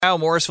Rao,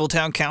 Morrisville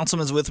Town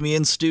Councilman, is with me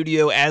in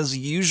studio as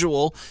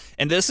usual.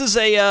 And this is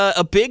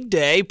a big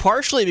day,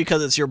 partially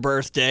because it's your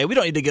birthday. We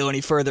don't need to go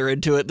any further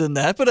into it than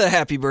that, but a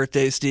happy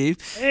birthday, Steve.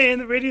 Hey,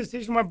 and the radio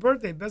station, my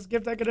birthday. Best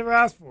gift I could ever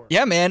ask for.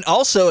 Yeah, man.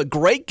 Also, a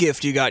great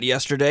gift you got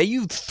yesterday.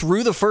 You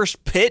threw the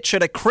first pitch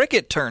at a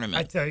cricket tournament.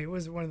 I tell you, it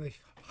was one of the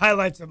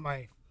highlights of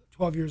my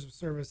 12 years of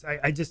service. I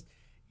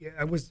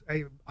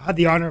had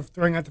the honor of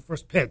throwing out the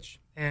first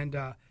pitch. And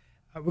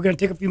we're going to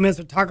take a few minutes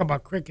to talk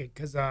about cricket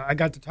because I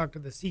got to talk to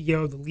the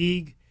CEO of the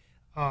league,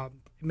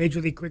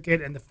 Major League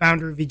Cricket, and the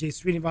founder, Vijay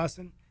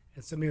Srinivasan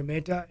and Samir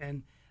Mehta.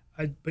 And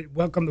I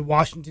welcome the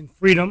Washington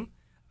Freedom,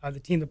 the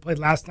team that played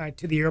last night,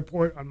 to the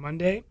airport on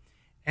Monday.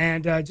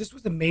 And just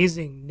was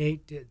amazing,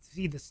 Nate, to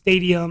see the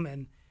stadium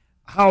and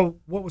how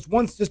what was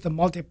once just a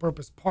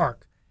multi-purpose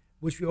park,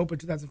 which we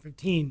opened in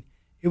 2015,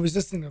 it was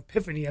just an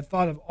epiphany. I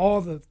thought of all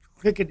the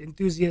cricket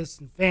enthusiasts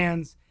and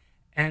fans.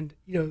 And,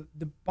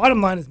 the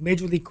bottom line is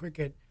Major League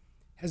Cricket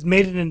has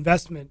made an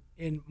investment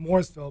in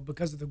Morrisville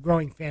because of the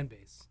growing fan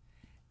base.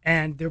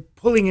 And they're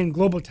pulling in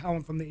global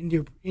talent from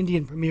the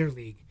Indian Premier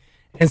League.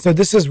 And so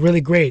this is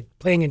really great,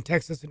 playing in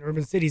Texas and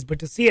urban cities. But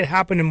to see it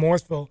happen in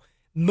Morrisville,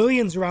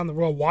 millions around the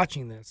world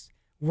watching this,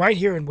 right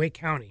here in Wake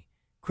County,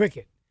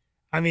 cricket.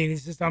 I mean,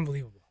 it's just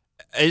unbelievable.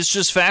 It's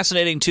just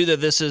fascinating, too,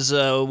 that this is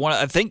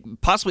I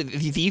think, possibly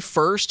the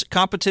first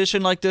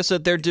competition like this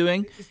that they're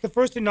doing. It's the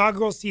first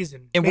inaugural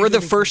season. And we're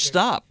the first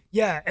stop.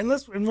 Yeah, and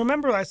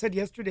remember I said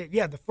yesterday,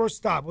 the first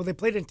stop. Well, they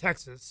played in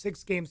Texas,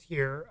 6 games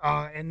here,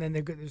 and then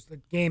there's the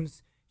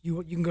games.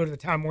 You can go to the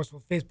Town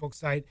Morrisville Facebook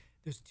site.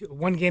 There's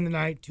 1 game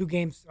tonight, 2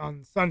 games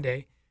on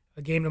Sunday,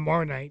 a game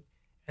tomorrow night,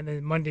 and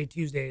then Monday,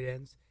 Tuesday it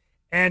ends.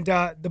 And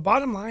the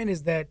bottom line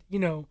is that,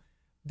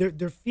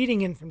 they're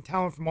feeding in from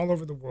talent from all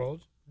over the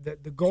world.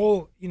 The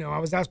goal, I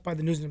was asked by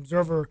the News and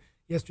Observer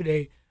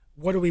yesterday,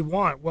 what do we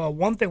want? Well,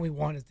 one thing we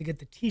want is to get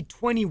the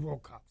T20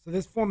 World Cup. So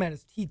this format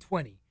is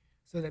T20.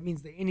 So that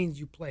means the innings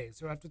you play.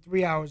 So after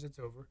 3 hours, it's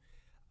over.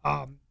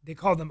 They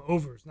call them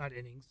overs, not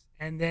innings.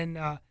 And then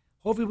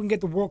hopefully we can get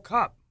the World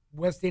Cup.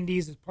 West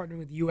Indies is partnering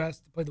with the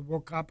U.S. to play the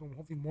World Cup, and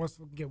hopefully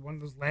Morrisville can get one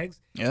of those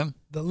legs. Yeah.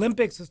 The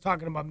Olympics is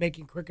talking about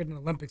making cricket an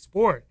Olympic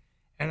sport.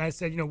 And I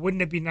said,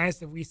 wouldn't it be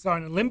nice if we saw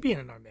an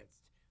Olympian in our midst?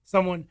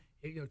 Someone...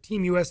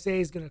 Team USA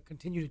is going to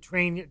continue to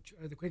train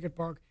at the cricket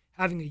park,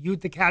 having a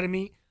youth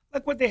academy,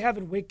 like what they have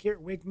in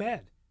Wake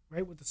Med,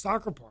 right, with the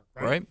soccer park,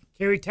 right?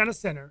 Cary Tennis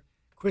Center,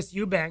 Chris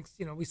Eubanks,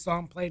 we saw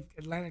him play at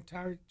Atlantic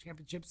Tire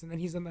Championships, and then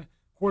he's in the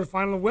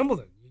quarterfinal of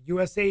Wimbledon,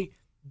 USA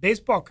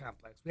baseball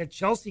complex. We had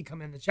Chelsea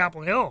come in to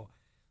Chapel Hill.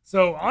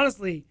 So,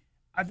 honestly,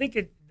 I think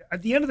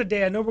at the end of the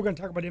day, I know we're going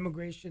to talk about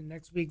immigration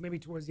next week, maybe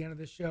towards the end of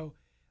this show,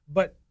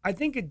 but I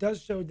think it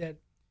does show that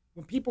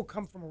when people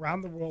come from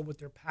around the world with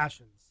their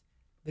passions,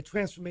 the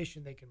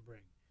transformation they can bring.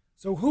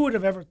 So who would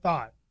have ever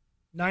thought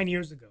 9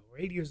 years ago or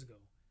 8 years ago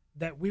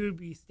that we would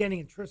be standing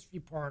in Trustee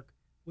Park,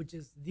 which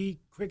is the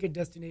cricket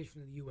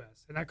destination of the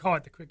U.S., and I call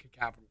it the cricket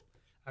capital.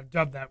 I've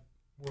dubbed that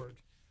word,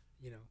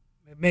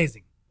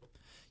 amazing.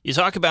 You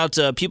talk about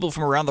people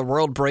from around the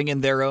world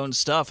bringing their own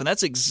stuff, and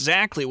that's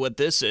exactly what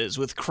this is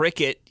with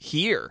cricket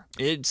here.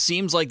 It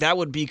seems like that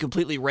would be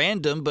completely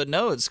random, but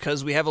no, it's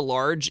because we have a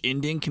large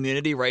Indian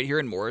community right here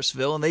in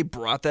Morrisville, and they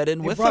brought that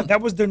in with them.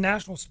 That was their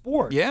national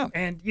sport. Yeah.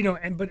 And,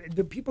 but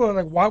the people are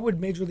like, why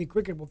would Major League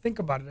Cricket? Well, think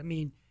about it. I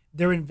mean,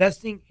 they're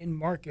investing in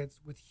markets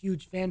with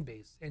huge fan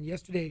base. And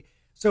yesterday,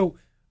 the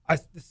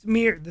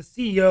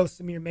CEO,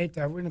 Samir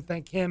Mehta, we're going to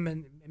thank him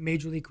and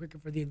Major League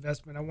Cricket for the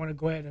investment. I want to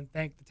go ahead and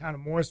thank the town of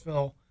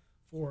Morrisville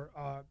for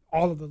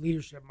all of the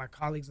leadership, my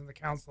colleagues on the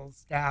council,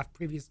 staff,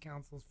 previous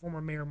councils,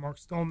 former Mayor Mark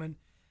Stolman,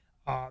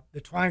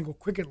 the Triangle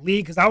Cricket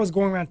League, because I was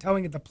going around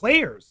telling it the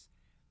players,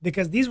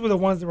 because these were the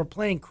ones that were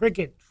playing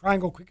cricket,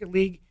 Triangle Cricket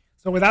League.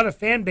 So without a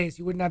fan base,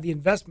 you wouldn't have the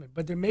investment.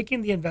 But they're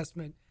making the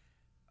investment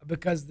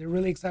because they're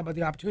really excited about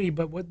the opportunity.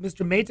 But what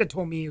Mr. Mehta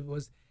told me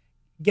was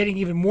getting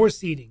even more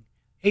seating,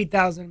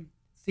 8,000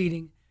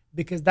 seating,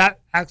 because that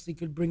actually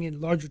could bring in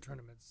larger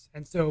tournaments.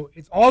 And so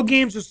it's all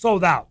games are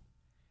sold out.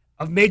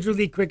 Of Major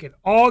League Cricket.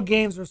 All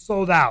games are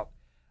sold out.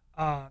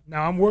 Now,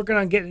 I'm working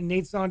on getting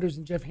Nate Saunders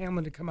and Jeff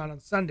Hamlin to come out on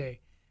Sunday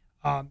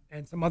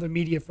and some other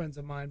media friends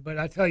of mine. But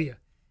I tell you,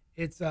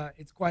 it's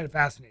quite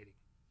fascinating.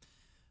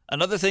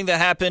 Another thing that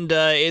happened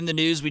in the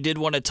news, we did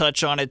want to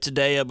touch on it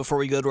today before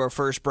we go to our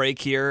first break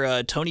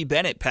here. Tony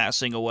Bennett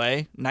passing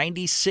away,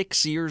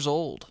 96 years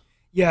old.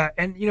 Yeah,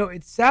 and,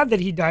 it's sad that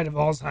he died of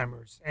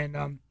Alzheimer's.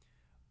 And,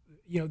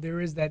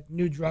 there is that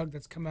new drug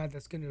that's come out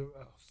that's going to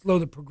slow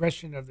the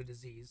progression of the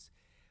disease.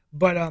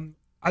 But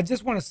I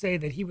just want to say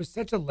that he was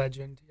such a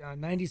legend,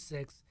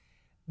 96.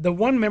 The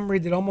one memory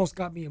that almost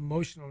got me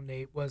emotional,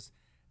 Nate, was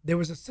there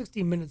was a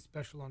 60-minute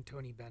special on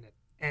Tony Bennett.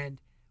 And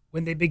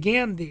when they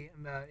began the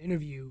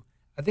interview,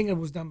 I think it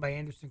was done by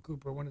Anderson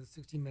Cooper, one of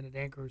the 60-minute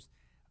anchors,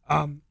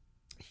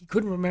 he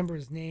couldn't remember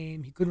his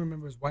name. He couldn't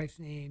remember his wife's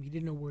name. He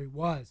didn't know where he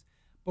was.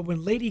 But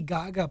when Lady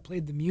Gaga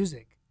played the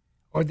music,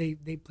 or they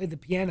played the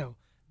piano,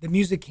 the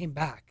music came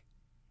back.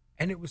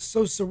 And it was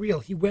so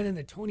surreal. He went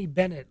into Tony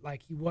Bennett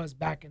like he was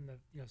back in the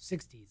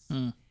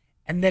 60s.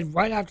 And then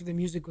right after the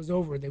music was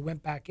over, they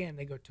went back in.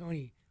 They go,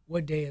 Tony,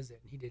 what day is it?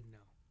 And he didn't know.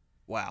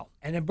 Wow.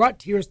 And it brought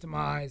tears to my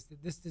eyes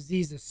that this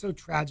disease is so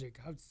tragic,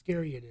 how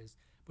scary it is.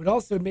 But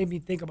also it made me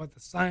think about the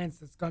science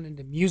that's gone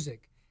into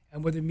music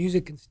and whether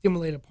music can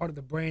stimulate a part of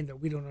the brain that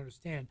we don't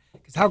understand.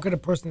 Because how could a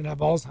person that have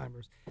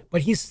Alzheimer's?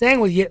 But he sang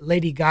with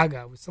Lady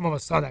Gaga. Some of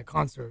us saw that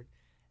concert.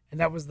 And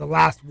that was the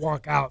last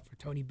walk out for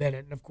Tony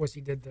Bennett. And, of course,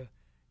 he did the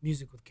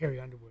music with Carrie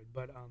Underwood,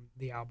 but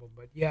the album.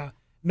 But, yeah,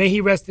 may he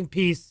rest in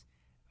peace.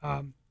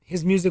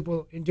 His music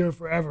will endure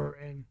forever.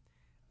 And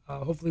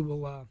hopefully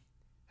we'll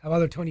have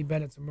other Tony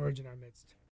Bennetts emerge in our midst.